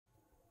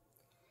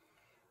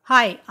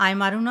Hi, I'm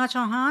Aruna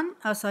Chauhan,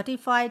 a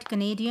certified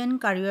Canadian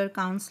career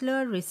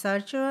counselor,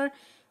 researcher,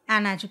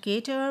 and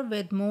educator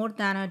with more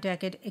than a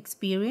decade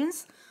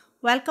experience.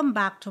 Welcome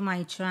back to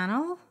my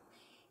channel.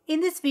 In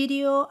this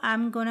video,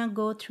 I'm gonna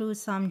go through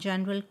some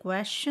general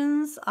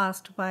questions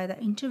asked by the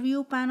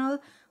interview panel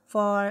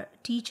for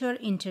teacher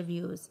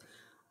interviews.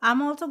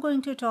 I'm also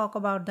going to talk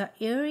about the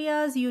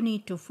areas you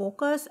need to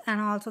focus and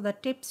also the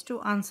tips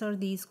to answer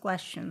these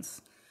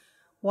questions.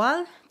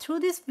 Well, through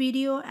this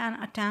video, an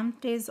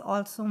attempt is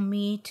also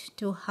made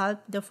to help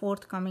the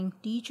forthcoming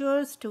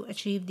teachers to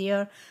achieve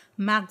their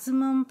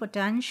maximum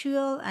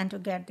potential and to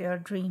get their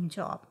dream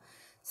job.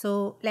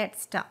 So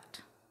let's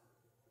start.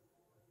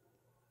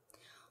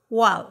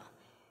 Well,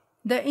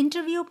 the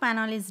interview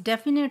panel is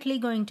definitely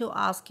going to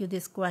ask you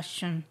this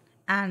question.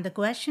 And the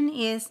question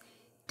is,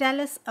 tell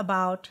us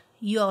about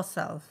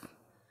yourself.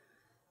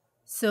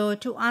 So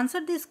to answer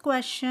this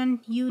question,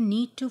 you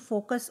need to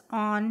focus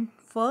on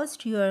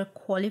first your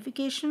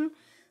qualification,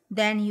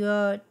 then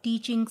your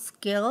teaching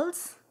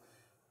skills,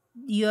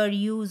 your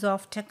use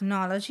of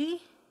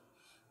technology,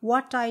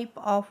 what type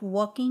of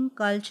working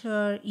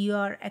culture you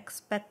are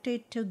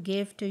expected to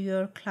give to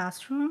your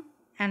classroom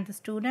and the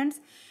students,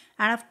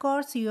 and of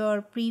course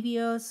your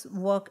previous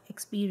work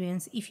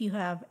experience if you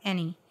have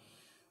any.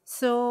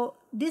 So,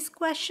 this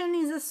question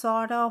is a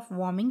sort of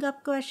warming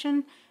up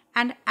question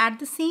and at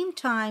the same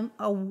time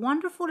a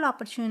wonderful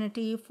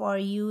opportunity for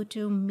you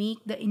to make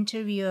the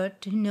interviewer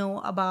to know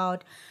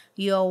about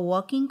your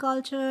working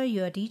culture,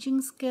 your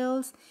teaching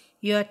skills,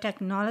 your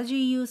technology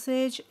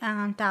usage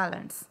and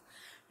talents.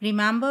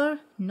 Remember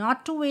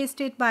not to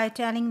waste it by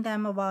telling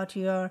them about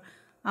your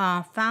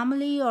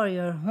family or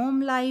your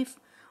home life.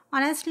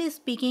 Honestly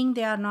speaking,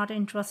 they are not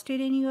interested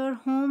in your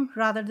home,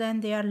 rather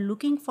than they are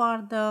looking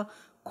for the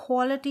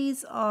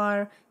qualities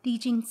or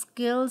teaching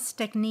skills,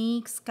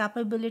 techniques,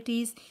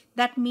 capabilities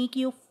that make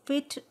you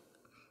fit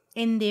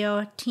in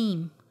their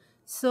team.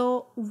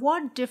 So,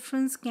 what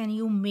difference can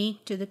you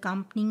make to the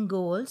company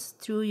goals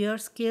through your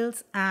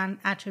skills and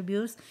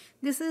attributes?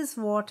 This is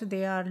what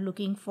they are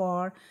looking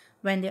for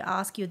when they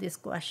ask you this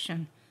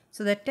question.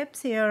 So, the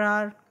tips here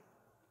are: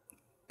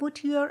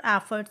 put your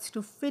efforts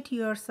to fit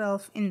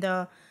yourself in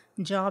the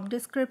job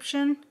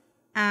description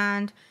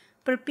and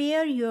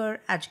prepare your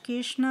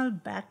educational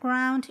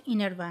background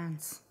in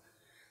advance.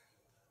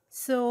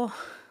 So,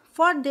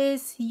 for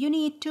this, you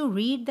need to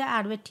read the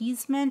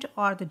advertisement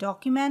or the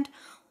document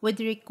with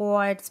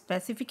required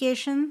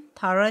specification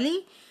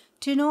thoroughly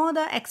to know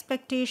the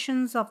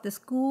expectations of the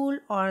school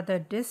or the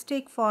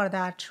district for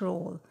that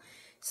role.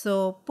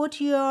 So,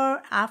 put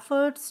your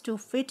efforts to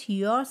fit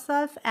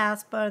yourself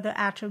as per the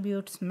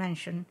attributes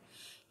mentioned.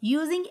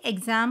 Using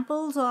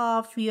examples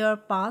of your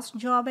past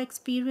job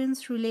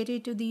experience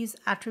related to these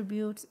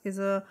attributes is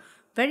a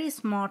very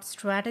smart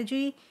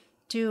strategy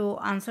to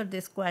answer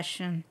this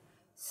question.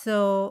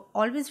 So,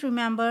 always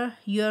remember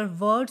your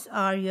words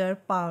are your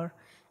power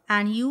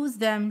and use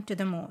them to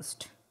the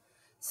most.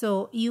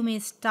 So, you may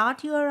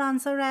start your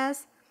answer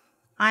as: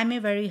 I'm a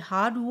very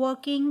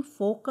hardworking,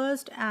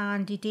 focused,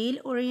 and detail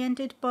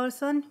oriented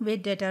person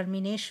with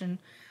determination.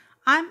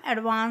 I'm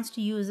advanced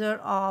user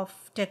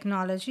of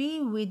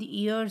technology with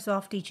years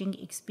of teaching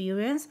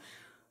experience.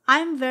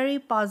 I'm very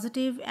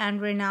positive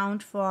and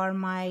renowned for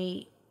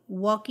my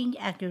working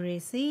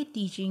accuracy,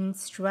 teaching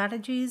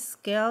strategies,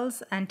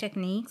 skills, and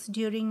techniques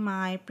during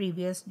my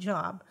previous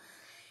job.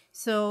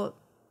 So,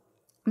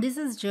 this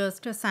is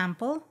just a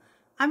sample.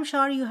 I'm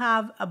sure you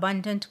have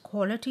abundant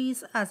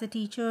qualities as a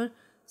teacher,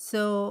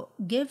 so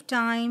give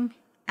time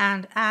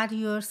and add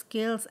your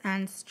skills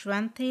and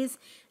strengths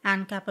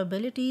and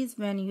capabilities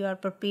when you are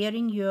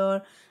preparing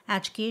your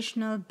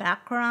educational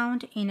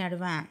background in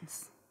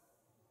advance.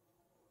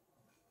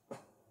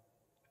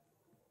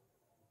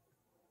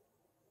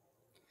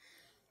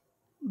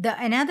 The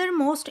another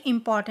most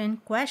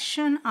important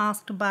question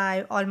asked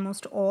by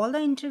almost all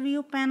the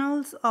interview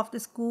panels of the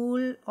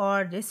school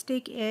or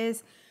district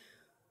is: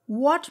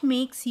 what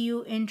makes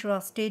you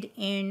interested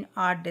in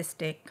our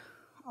district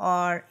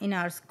or in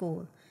our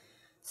school?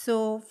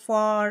 So,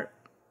 for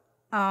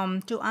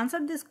to answer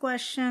this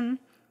question,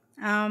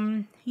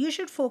 you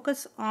should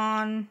focus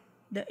on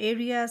the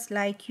areas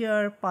like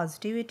your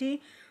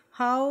positivity,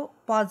 how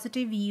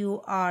positive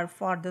you are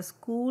for the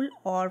school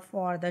or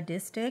for the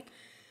district,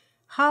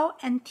 how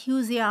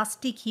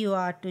enthusiastic you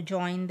are to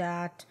join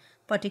that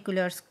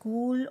particular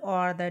school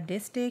or the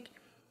district,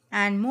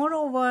 and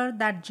moreover,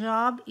 that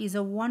job is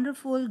a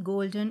wonderful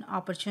golden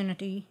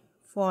opportunity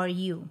for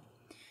you.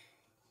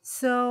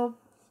 So,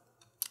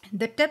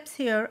 the tips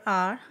here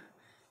are: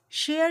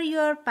 share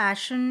your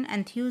passion,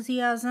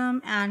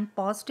 enthusiasm, and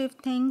positive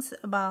things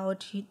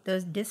about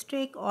the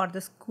district or the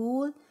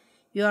school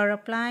you are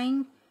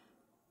applying.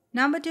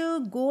 Number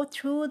two, go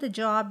through the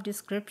job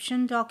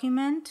description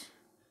document.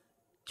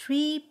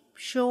 Three,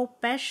 show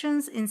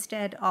passions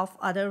instead of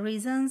other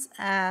reasons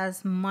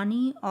as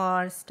money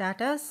or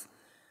status.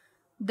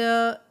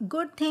 The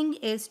good thing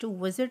is to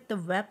visit the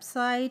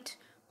website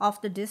of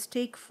the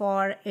district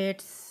for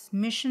its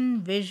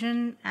mission,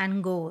 vision,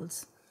 and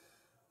goals.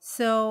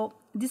 So,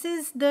 this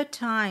is the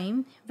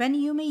time when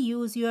you may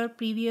use your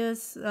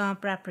previous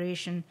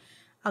preparation.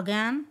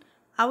 Again,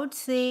 I would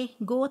say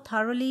go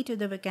thoroughly to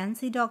the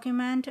vacancy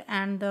document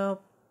and the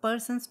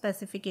person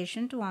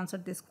specification to answer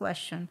this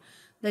question.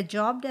 The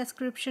job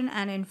description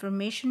and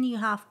information you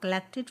have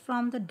collected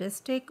from the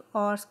district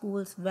or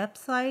school's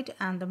website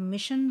and the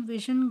mission,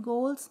 vision,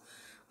 goals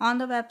on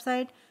the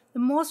website. The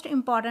most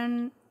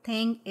important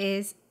thing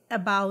is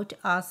about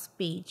us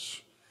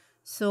page.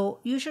 So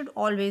you should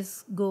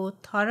always go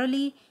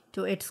thoroughly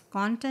to its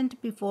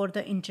content before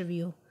the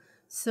interview.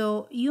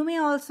 So you may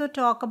also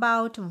talk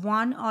about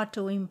one or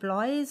two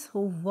employees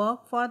who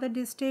work for the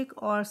district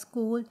or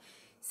school.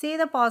 Say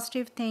the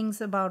positive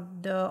things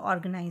about the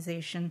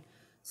organization.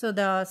 So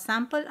the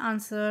sample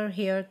answer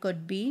here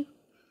could be,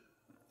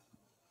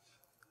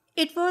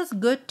 it was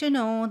good to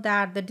know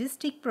that the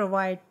district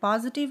provide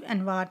positive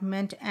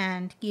environment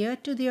and care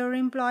to their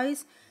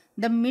employees.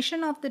 The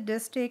mission of the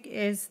district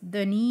is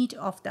the need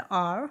of the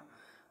hour.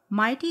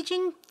 My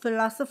teaching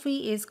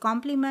philosophy is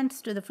complements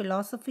to the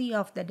philosophy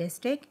of the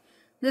district.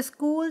 The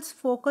school's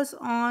focus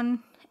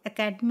on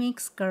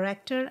academics,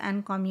 character,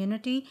 and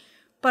community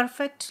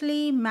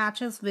perfectly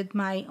matches with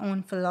my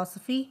own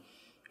philosophy.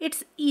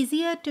 It's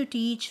easier to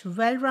teach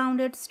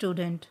well-rounded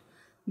student.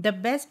 The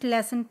best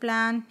lesson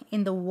plan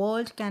in the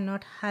world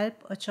cannot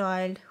help a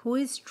child who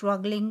is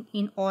struggling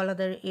in all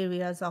other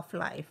areas of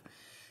life.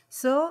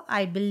 So,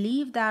 I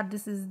believe that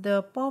this is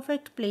the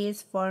perfect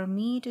place for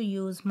me to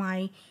use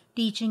my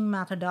teaching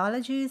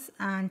methodologies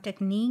and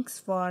techniques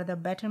for the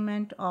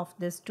betterment of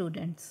the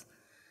students.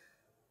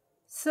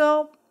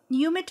 So,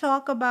 you may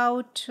talk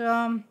about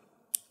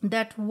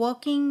that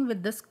working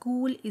with the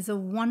school is a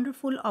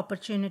wonderful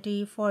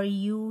opportunity for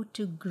you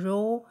to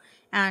grow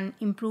and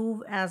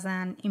improve as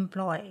an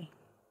employee.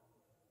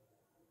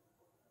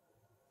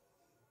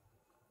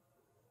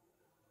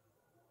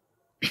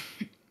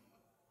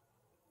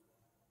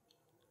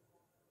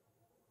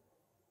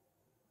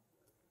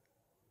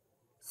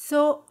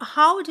 So,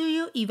 how do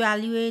you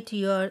evaluate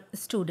your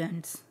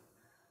students?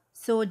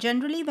 So,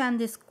 generally, when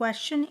this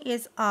question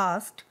is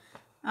asked,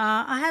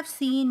 I have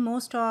seen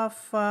most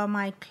of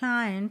my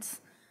clients,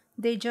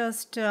 they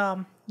just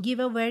give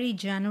a very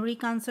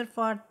generic answer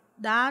for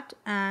that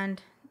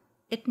and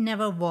it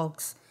never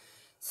works.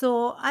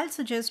 So, I'll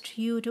suggest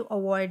you to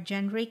avoid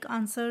generic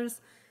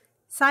answers.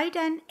 Cite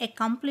an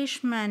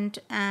accomplishment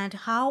and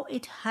how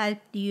it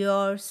helped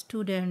your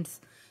students.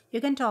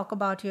 You can talk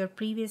about your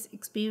previous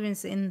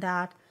experience in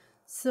that.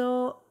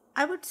 So,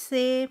 I would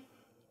say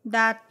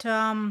that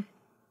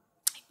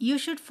you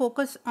should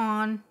focus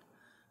on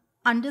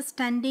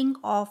understanding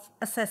of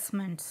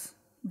assessments.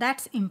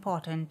 That's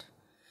important.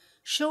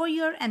 Show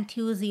your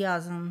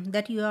enthusiasm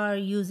that you are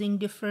using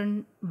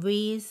different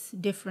ways,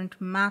 different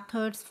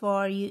methods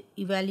for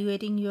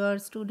evaluating your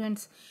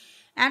students,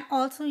 and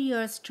also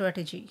your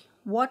strategy.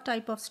 What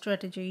type of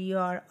strategy you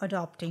are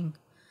adopting.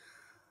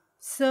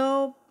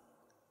 So,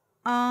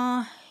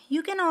 uh,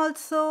 you can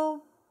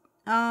also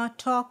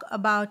talk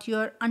about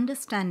your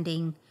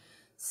understanding.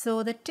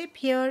 So, the tip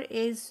here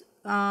is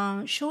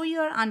show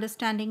your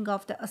understanding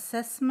of the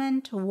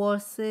assessment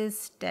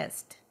versus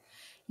test.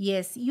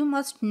 Yes, you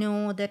must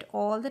know that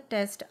all the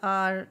tests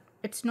are,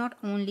 it's not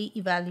only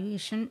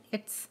evaluation,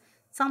 it's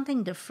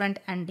something different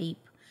and deep.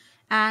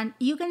 And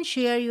you can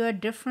share your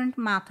different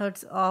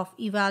methods of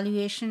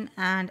evaluation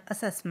and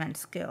assessment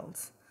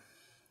skills.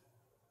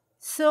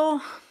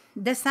 So,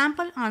 the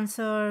sample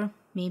answer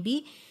may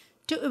be,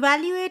 to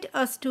evaluate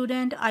a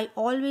student, I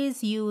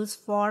always use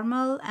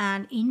formal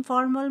and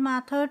informal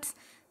methods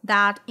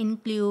that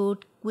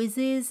include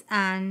quizzes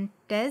and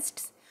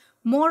tests.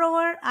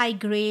 Moreover, I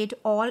grade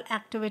all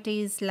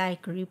activities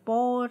like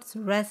reports,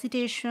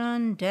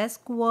 recitation,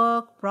 desk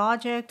work,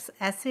 projects,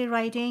 essay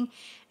writing,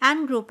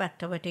 and group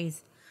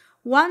activities.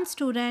 One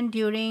student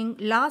during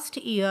last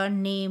year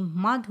named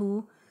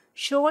Madhu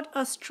showed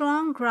a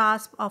strong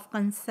grasp of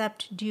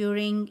concept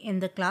during in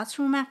the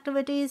classroom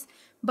activities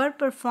but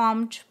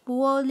performed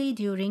poorly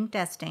during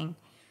testing.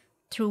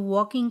 Through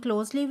working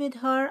closely with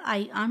her,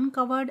 I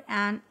uncovered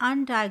an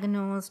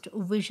undiagnosed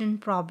vision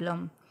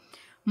problem.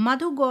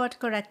 Madhu got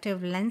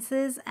corrective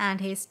lenses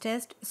and his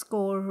test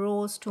score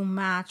rose to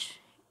match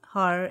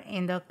her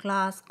in the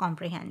class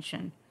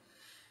comprehension.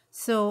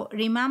 So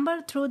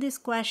remember, through this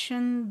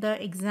question,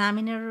 the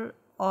examiner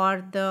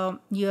or the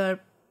your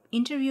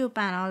interview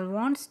panel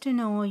wants to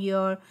know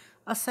your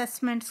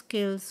assessment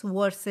skills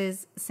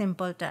versus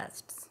simple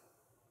tests.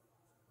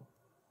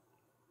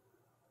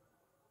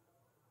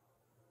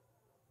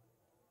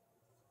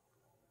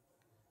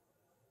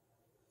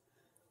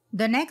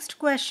 The next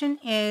question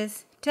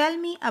is, tell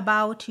me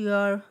about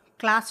your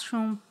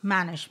classroom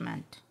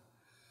management.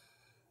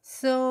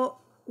 So,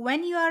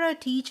 when you are a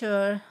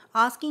teacher,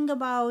 asking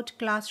about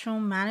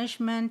classroom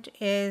management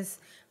is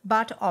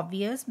but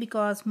obvious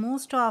because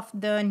most of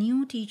the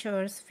new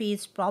teachers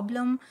face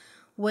problem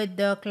with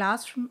the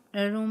classroom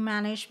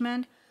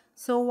management.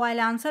 So, while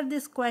answer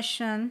this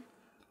question,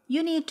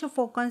 you need to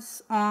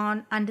focus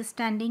on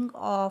understanding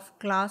of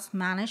class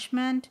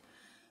management.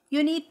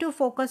 You need to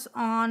focus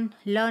on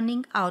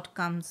learning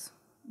outcomes,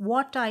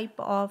 what type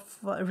of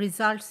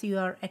results you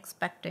are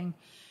expecting,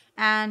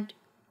 and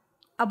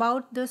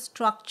about the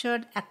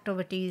structured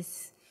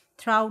activities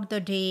throughout the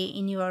day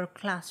in your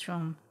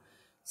classroom.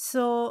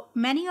 So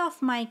many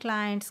of my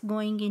clients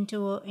going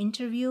into an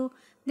interview,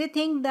 they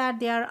think that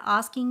they are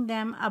asking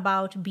them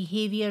about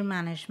behavior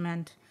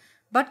management,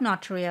 but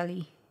not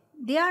really.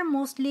 They are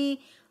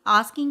mostly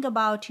asking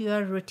about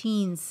your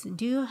routines.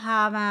 Do you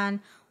have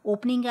an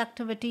opening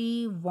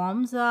activity,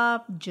 warms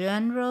up,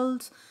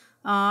 generals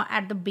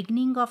at the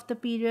beginning of the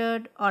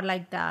period, or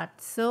like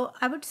that? So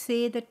I would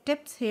say the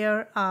tips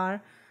here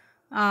are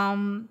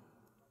um,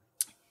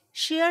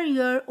 share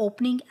your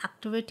opening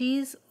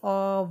activities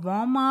or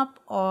warm up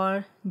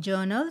or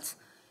journals,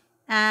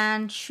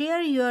 and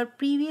share your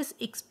previous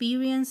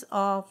experience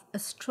of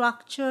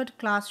structured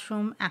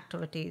classroom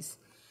activities.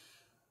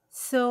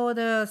 So,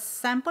 the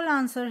sample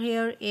answer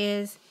here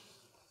is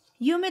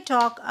you may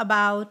talk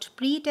about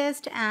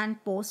pre-test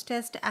and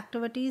post-test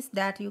activities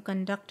that you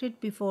conducted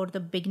before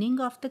the beginning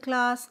of the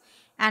class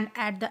and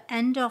at the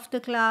end of the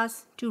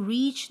class to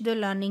reach the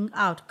learning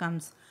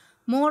outcomes.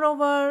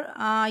 Moreover,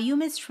 you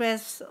may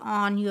stress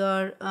on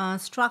your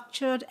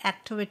structured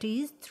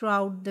activities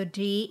throughout the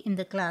day in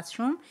the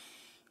classroom.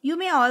 You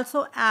may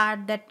also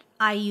add that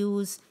I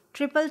use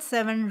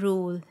 777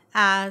 rule,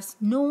 as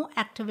no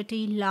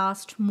activity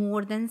lasts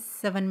more than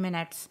 7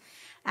 minutes,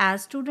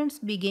 as students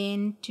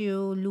begin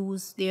to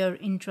lose their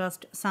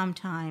interest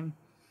sometime.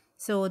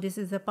 So this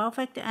is the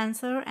perfect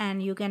answer,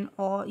 and you can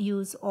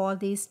use all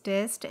these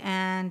tests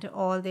and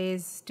all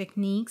these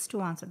techniques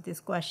to answer this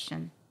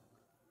question.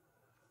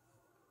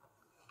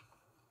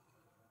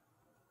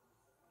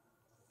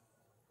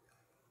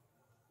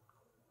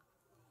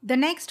 The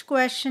next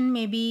question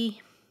may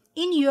be,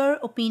 in your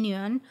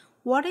opinion,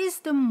 what is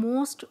the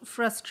most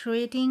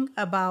frustrating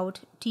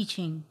about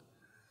teaching?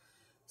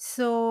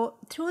 So,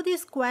 through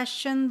this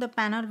question, the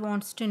panel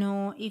wants to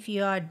know if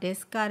you are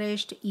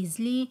discouraged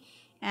easily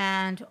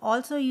and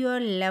also your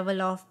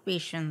level of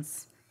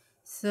patience.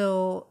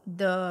 So,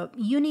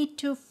 you need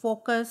to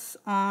focus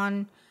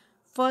on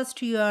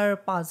first your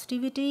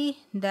positivity,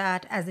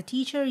 that as a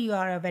teacher you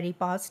are a very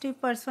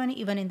positive person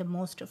even in the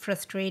most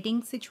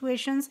frustrating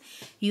situations.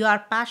 You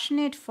are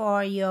passionate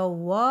for your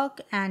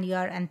work and you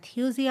are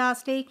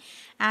enthusiastic,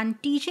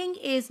 and teaching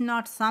is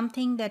not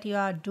something that you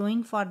are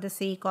doing for the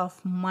sake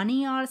of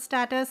money or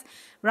status.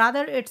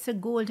 Rather, it's a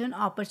golden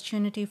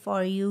opportunity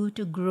for you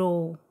to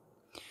grow.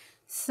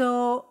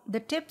 So the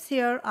tips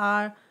here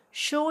are: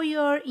 show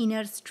your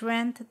inner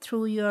strength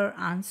through your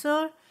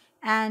answer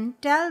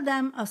and tell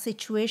them a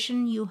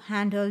situation you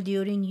handled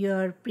during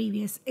your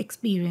previous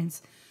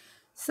experience.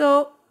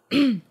 So,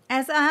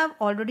 as I have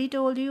already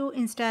told you,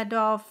 instead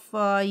of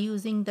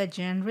using the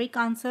generic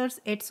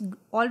answers, it's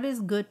always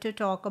good to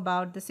talk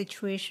about the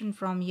situation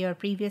from your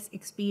previous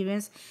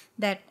experience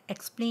that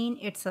explain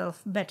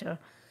itself better.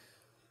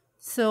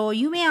 So,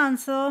 you may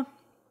answer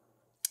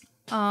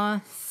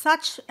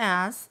such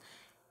as,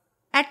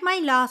 at my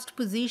last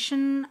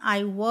position,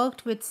 I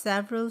worked with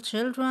several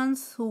children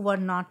who were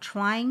not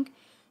trying.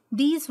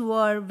 These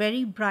were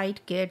very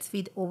bright kids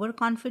with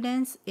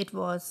overconfidence. It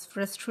was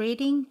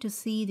frustrating to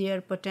see their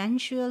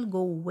potential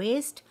go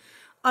waste.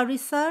 A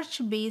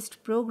research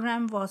based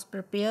program was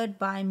prepared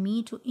by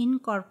me to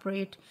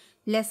incorporate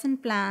lesson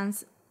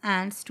plans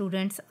and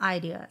students'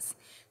 ideas.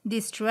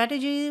 This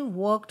strategy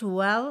worked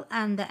well,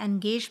 and the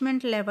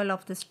engagement level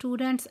of the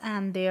students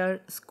and their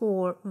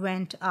score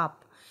went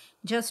up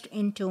just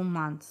in 2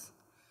 months.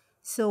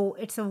 So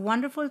it's a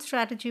wonderful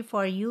strategy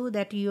for you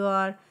that you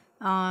are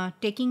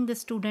taking the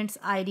students'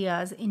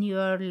 ideas in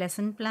your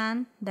lesson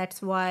plan.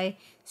 That's why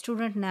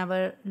students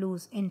never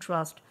lose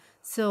interest.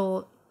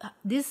 So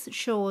this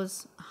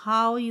shows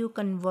how you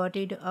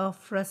converted a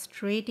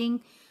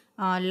frustrating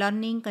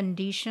learning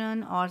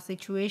condition or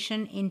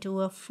situation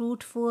into a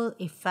fruitful,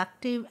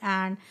 effective,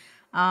 and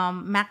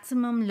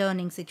maximum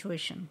learning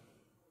situation.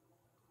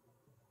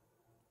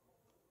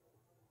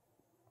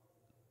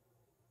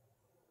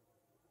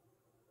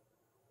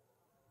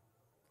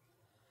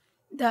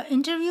 The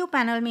interview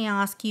panel may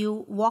ask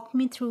you, walk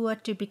me through a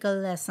typical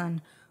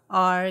lesson,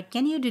 or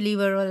can you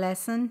deliver a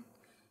lesson?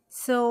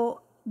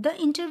 So, the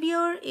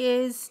interviewer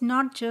is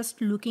not just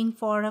looking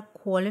for a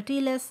quality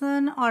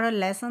lesson or a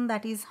lesson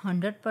that is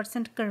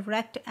 100%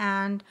 correct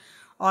and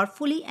or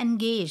fully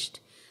engaged.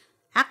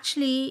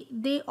 Actually,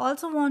 they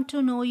also want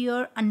to know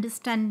your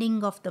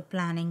understanding of the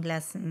planning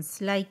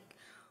lessons, like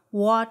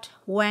what,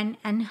 when,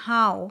 and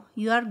how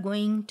you are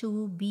going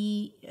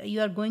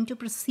to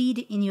proceed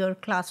in your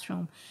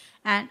classroom,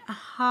 and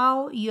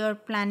how your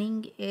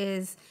planning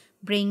is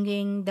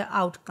bringing the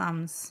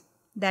outcomes,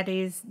 that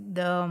is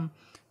the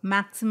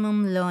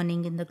maximum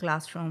learning in the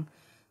classroom.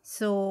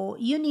 So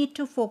you need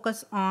to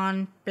focus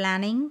on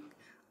planning,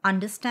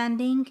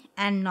 understanding,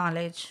 and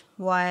knowledge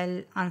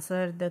while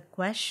answer the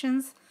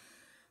questions.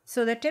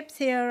 So the tips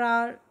here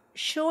are: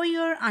 show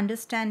your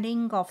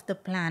understanding of the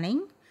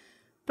planning.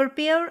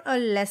 Prepare a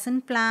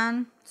lesson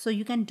plan so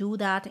you can do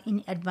that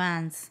in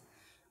advance.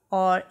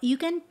 Or you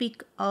can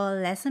pick a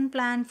lesson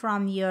plan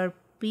from your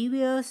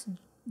previous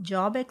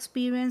job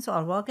experience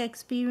or work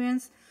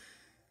experience.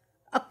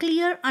 A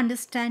clear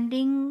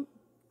understanding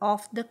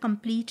of the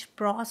complete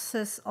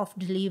process of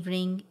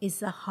delivering is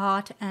the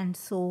heart and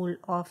soul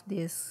of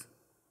this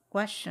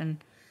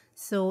question.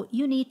 So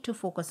you need to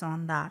focus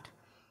on that.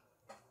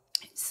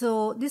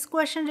 So this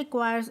question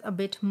requires a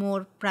bit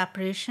more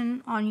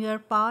preparation on your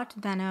part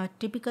than a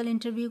typical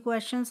interview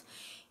questions.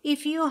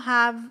 If you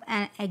have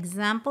an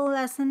example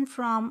lesson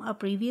from a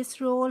previous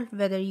role,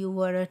 whether you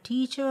were a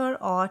teacher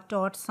or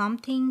taught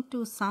something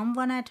to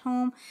someone at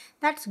home,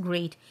 that's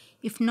great.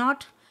 If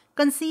not,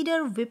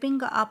 consider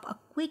whipping up a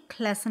quick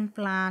lesson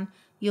plan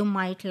you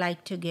might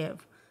like to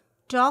give.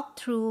 Talk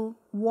through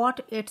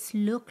what it's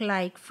look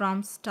like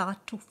from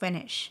start to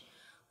finish.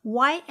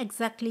 Why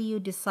exactly you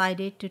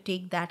decided to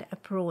take that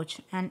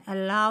approach, and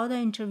allow the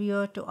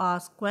interviewer to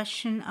ask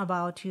questions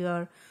about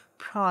your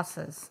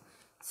process.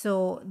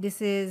 So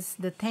this is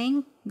the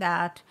thing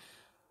that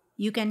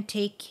you can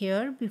take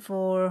care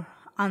before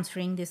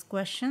answering these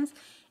questions.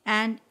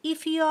 And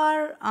if you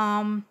are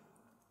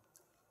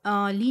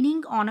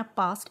leaning on a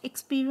past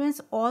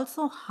experience,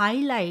 also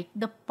highlight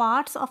the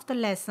parts of the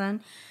lesson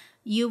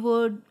you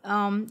would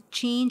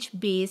change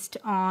based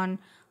on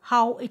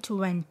how it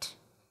went.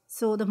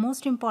 So the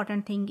most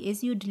important thing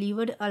is you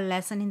delivered a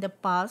lesson in the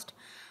past,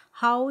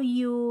 how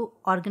you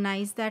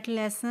organized that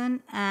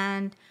lesson,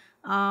 and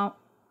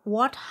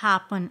what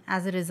happened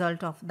as a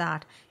result of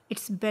that.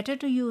 It's better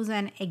to use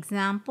an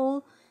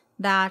example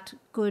that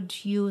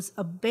could use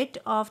a bit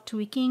of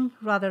tweaking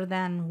rather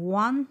than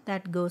one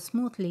that goes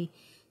smoothly.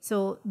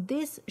 So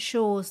this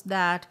shows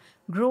that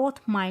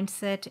growth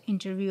mindset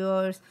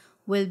interviewers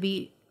will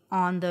be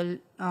on the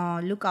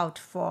lookout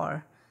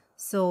for.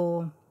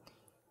 So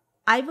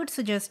I would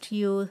suggest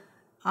you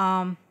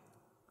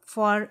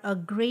for a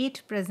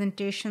great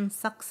presentation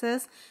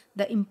success,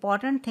 the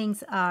important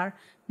things are: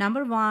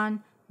 number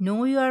one,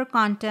 know your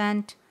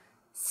content,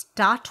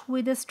 start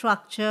with a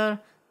structure,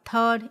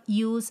 third,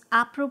 use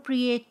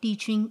appropriate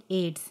teaching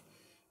aids,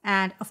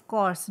 and of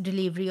course,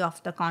 delivery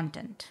of the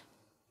content.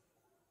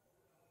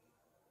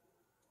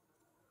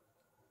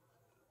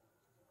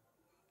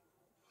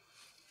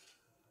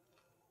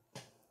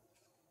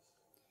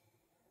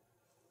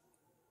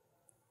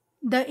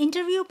 The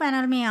interview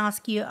panel may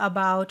ask you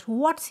about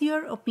what's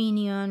your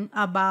opinion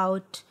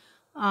about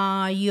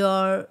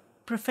your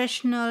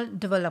professional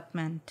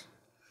development.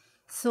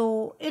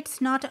 So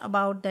it's not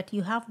about that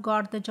you have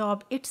got the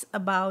job, it's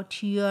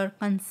about your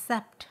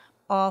concept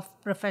of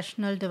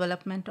professional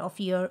development of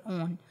your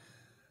own.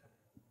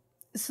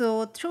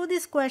 So through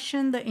this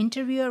question, the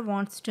interviewer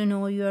wants to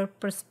know your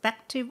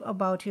perspective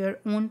about your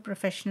own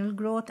professional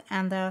growth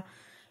and the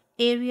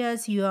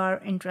areas you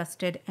are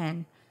interested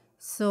in.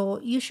 So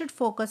you should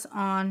focus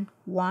on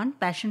one,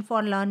 passion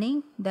for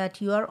learning,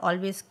 that you are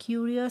always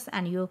curious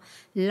and you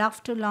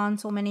love to learn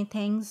so many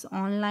things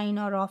online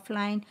or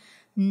offline,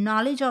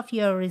 knowledge of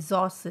your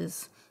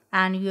resources,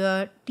 and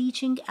your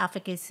teaching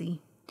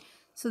efficacy.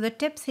 So the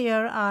tips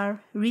here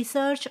are: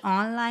 research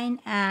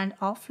online and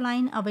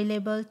offline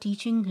available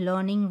teaching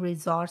learning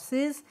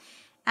resources,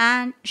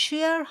 and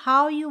share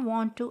how you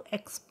want to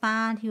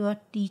expand your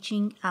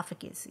teaching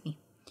efficacy.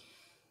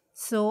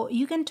 So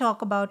you can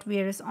talk about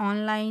various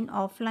online,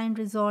 offline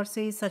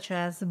resources such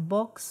as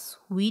books,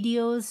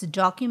 videos,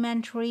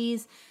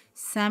 documentaries,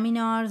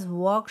 seminars,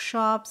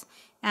 workshops,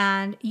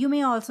 and you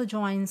may also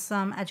join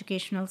some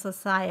educational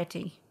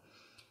society.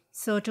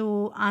 So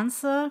to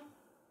answer,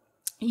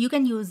 you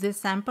can use this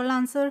sample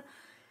answer.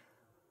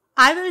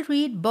 I will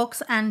read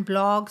books and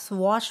blogs,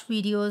 watch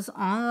videos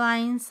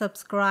online,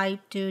 subscribe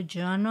to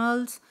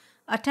journals,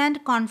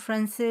 attend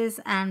conferences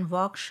and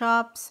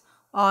workshops,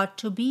 or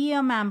to be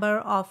a member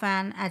of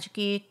an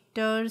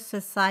educators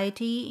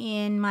society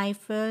in my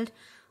field.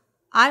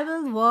 I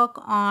will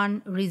work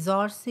on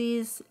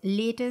resources,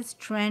 latest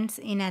trends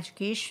in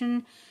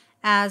education,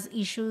 as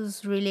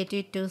issues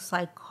related to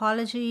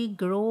psychology,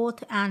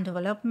 growth, and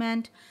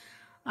development.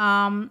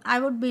 I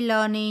would be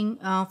learning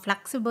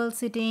flexible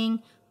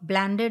sitting,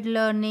 blended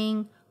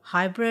learning,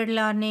 hybrid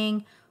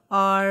learning,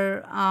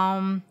 or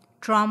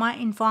trauma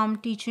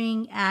informed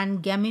teaching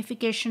and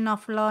gamification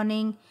of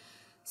learning.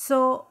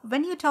 So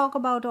when you talk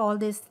about all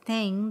these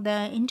things,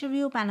 the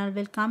interview panel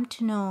will come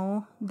to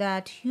know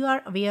that you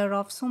are aware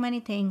of so many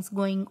things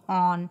going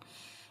on,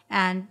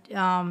 and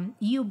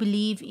you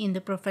believe in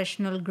the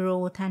professional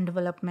growth and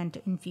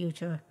development in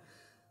future.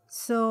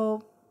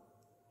 So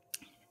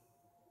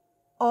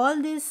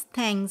all these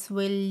things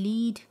will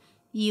lead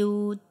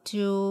you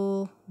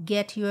to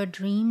get your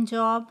dream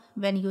job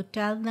when you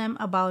tell them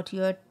about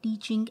your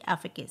teaching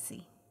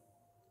efficacy.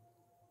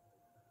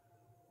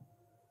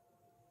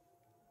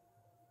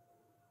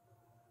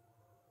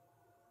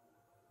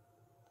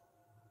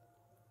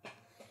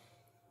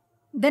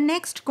 The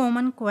next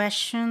common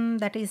question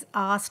that is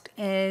asked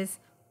is,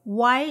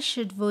 why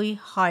should we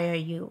hire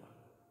you?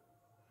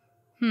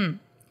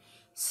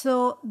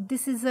 So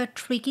this is a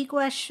tricky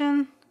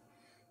question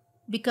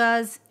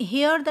because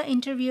here the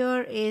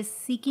interviewer is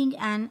seeking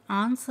an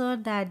answer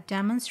that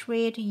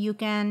demonstrate you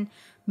can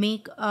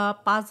make a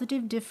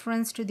positive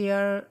difference to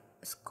their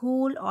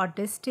school or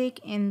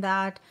district in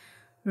that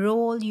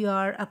role you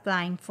are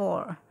applying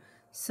for.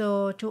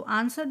 So to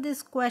answer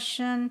this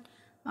question,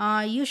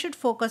 you should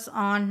focus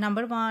on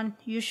number one,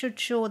 you should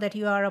show that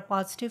you are a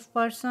positive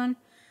person,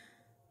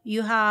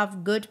 you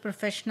have good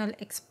professional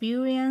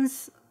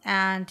experience,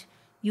 and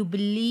you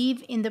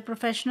believe in the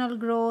professional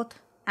growth,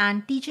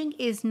 and teaching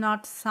is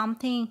not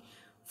something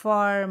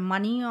for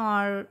money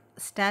or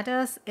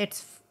status.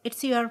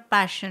 It's your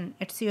passion,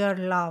 it's your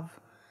love.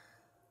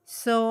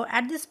 So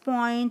at this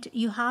point,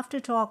 you have to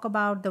talk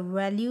about the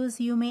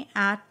values you may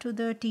add to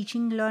the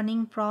teaching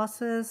learning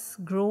process,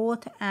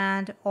 growth,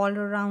 and all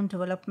around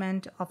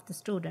development of the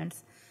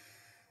students.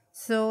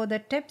 So the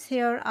tips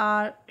here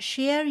are: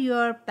 share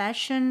your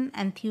passion,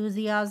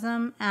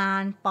 enthusiasm,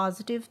 and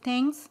positive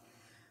things.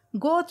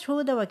 Go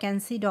through the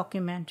vacancy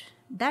document.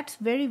 That's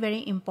very,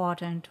 very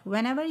important.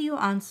 Whenever you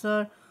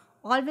answer,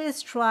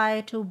 always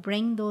try to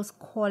bring those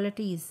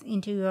qualities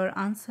into your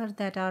answer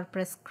that are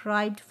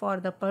prescribed for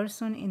the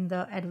person in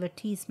the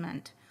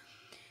advertisement.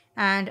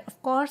 And of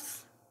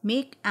course,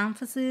 make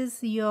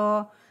emphasis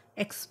your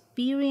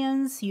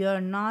experience,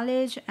 your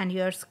knowledge, and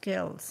your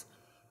skills.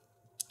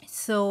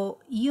 So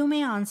you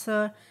may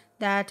answer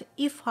that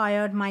if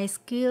hired, my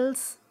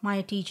skills,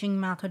 my teaching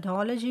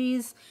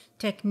methodologies,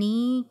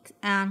 techniques,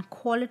 and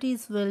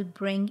qualities will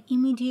bring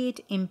immediate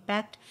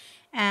impact,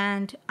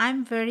 and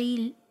I'm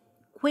very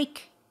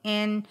quick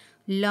in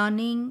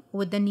learning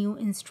with the new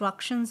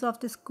instructions of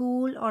the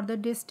school or the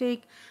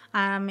district.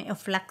 I'm a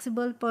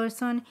flexible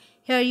person.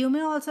 Here you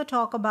may also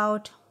talk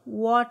about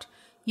what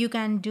you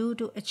can do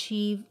to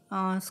achieve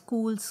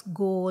school's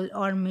goal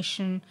or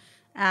mission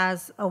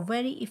as a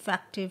very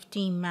effective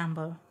team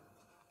member.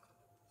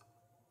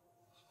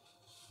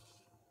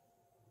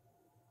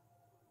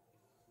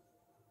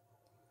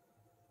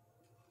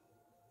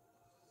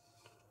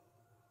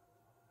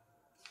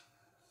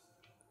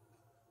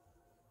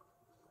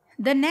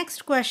 The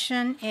next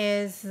question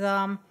is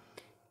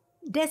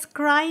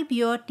describe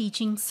your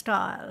teaching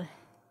style.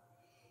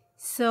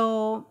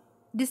 So,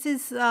 this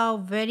is a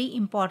very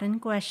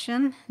important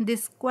question.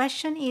 This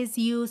question is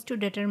used to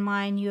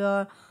determine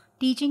your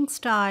teaching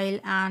style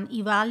and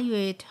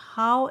evaluate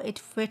how it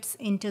fits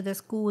into the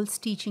school's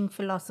teaching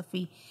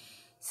philosophy.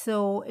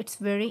 So it's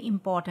very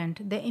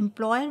important. The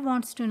employer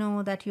wants to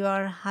know that you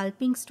are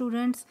helping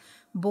students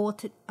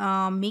both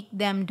make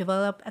them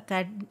develop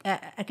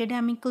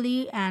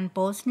academically and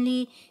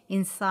personally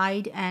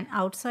inside and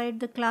outside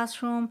the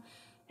classroom,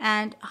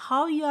 and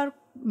how you are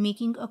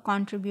making a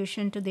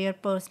contribution to their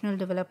personal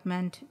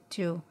development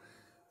too.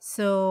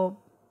 So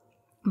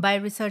by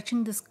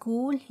researching the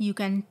school, you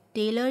can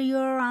tailor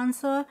your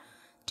answer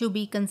to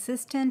be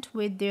consistent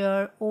with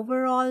their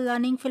overall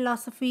learning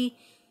philosophy.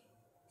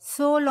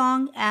 So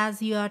long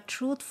as you are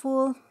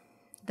truthful,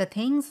 the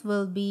things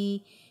will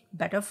be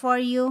better for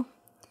you.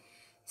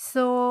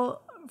 So,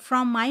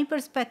 from my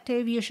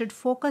perspective, you should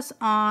focus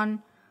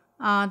on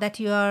that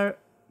your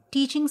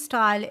teaching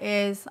style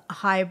is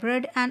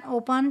hybrid and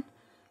open.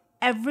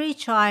 Every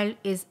child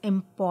is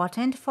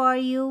important for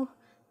you,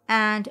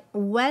 and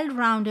well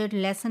rounded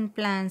lesson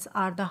plans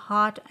are the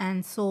heart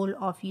and soul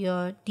of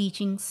your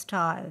teaching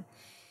style.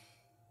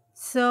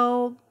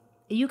 So,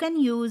 you can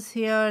use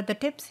here, the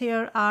tips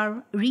here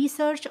are: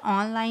 research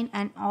online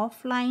and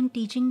offline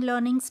teaching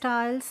learning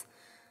styles,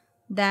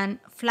 then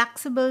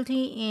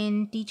flexibility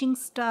in teaching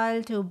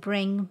style to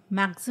bring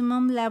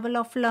maximum level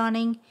of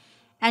learning,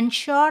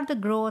 ensure the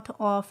growth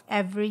of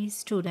every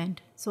student.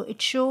 So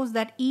it shows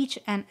that each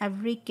and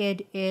every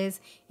kid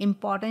is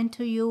important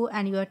to you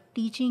and your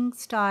teaching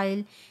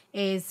style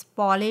is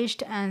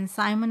polished and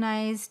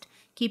simonized,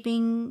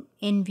 keeping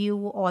in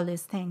view all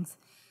these things.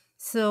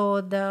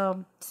 So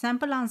the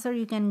sample answer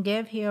you can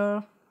give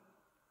here: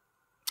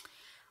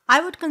 I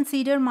would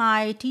consider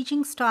my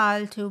teaching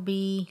style to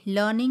be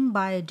learning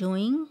by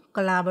doing,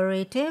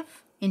 collaborative,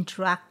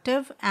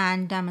 interactive,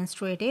 and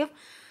demonstrative.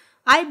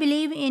 I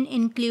believe in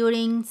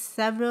including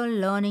several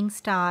learning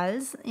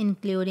styles,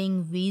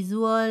 including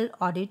visual,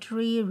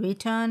 auditory,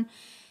 written,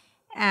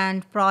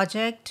 and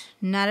project,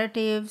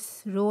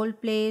 narratives, role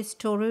play,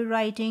 story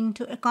writing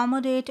to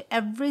accommodate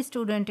every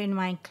student in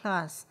my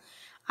class.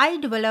 I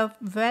develop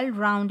well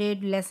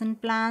rounded lesson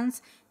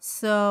plans,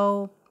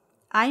 so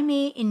I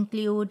may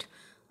include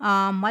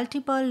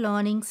multiple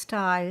learning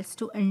styles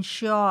to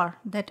ensure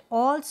that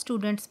all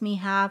students may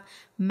have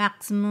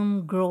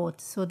maximum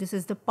growth. So, this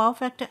is the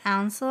perfect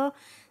answer,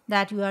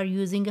 that you are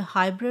using a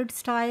hybrid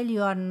style,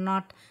 you are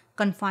not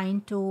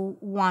confined to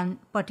one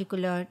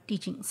particular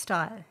teaching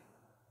style.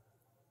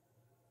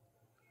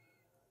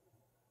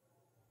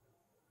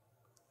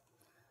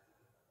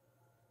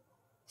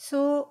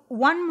 So,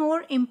 one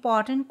more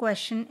important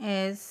question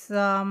is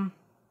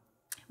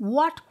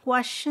what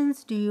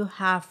questions do you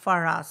have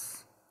for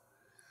us?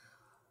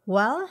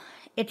 Well,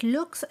 it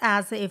looks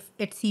as if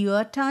it's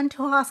your turn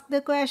to ask the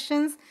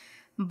questions,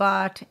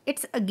 but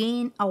it's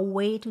again a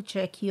way to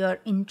check your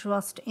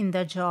interest in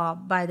the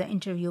job by the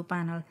interview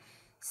panel.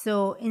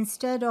 So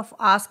instead of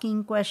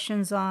asking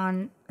questions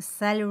on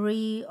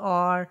salary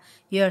or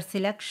your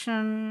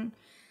selection,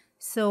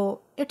 so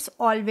it's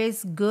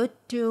always good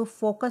to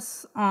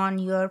focus on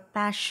your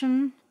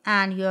passion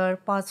and your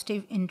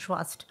positive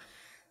interest.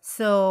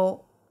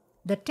 So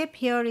the tip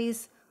here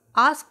is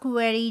ask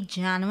very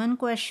genuine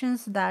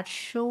questions that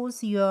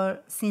shows your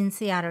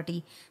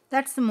sincerity.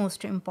 That's the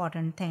most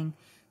important thing.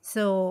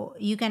 So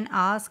you can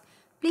ask,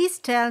 please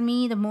tell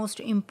me the most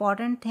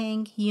important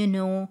thing you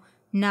know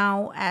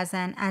now as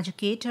an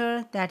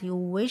educator that you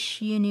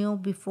wish you knew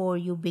before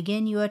you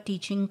begin your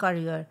teaching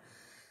career.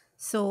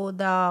 So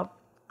the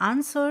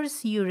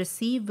answers you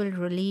receive will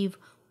reveal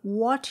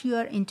what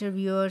your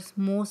interviewers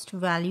most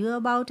value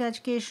about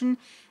education,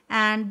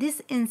 and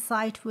this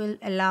insight will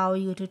allow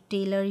you to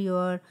tailor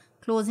your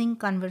closing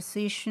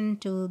conversation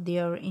to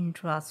their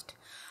interest.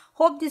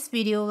 Hope this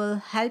video will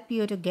help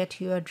you to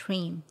get your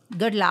dream.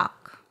 Good luck.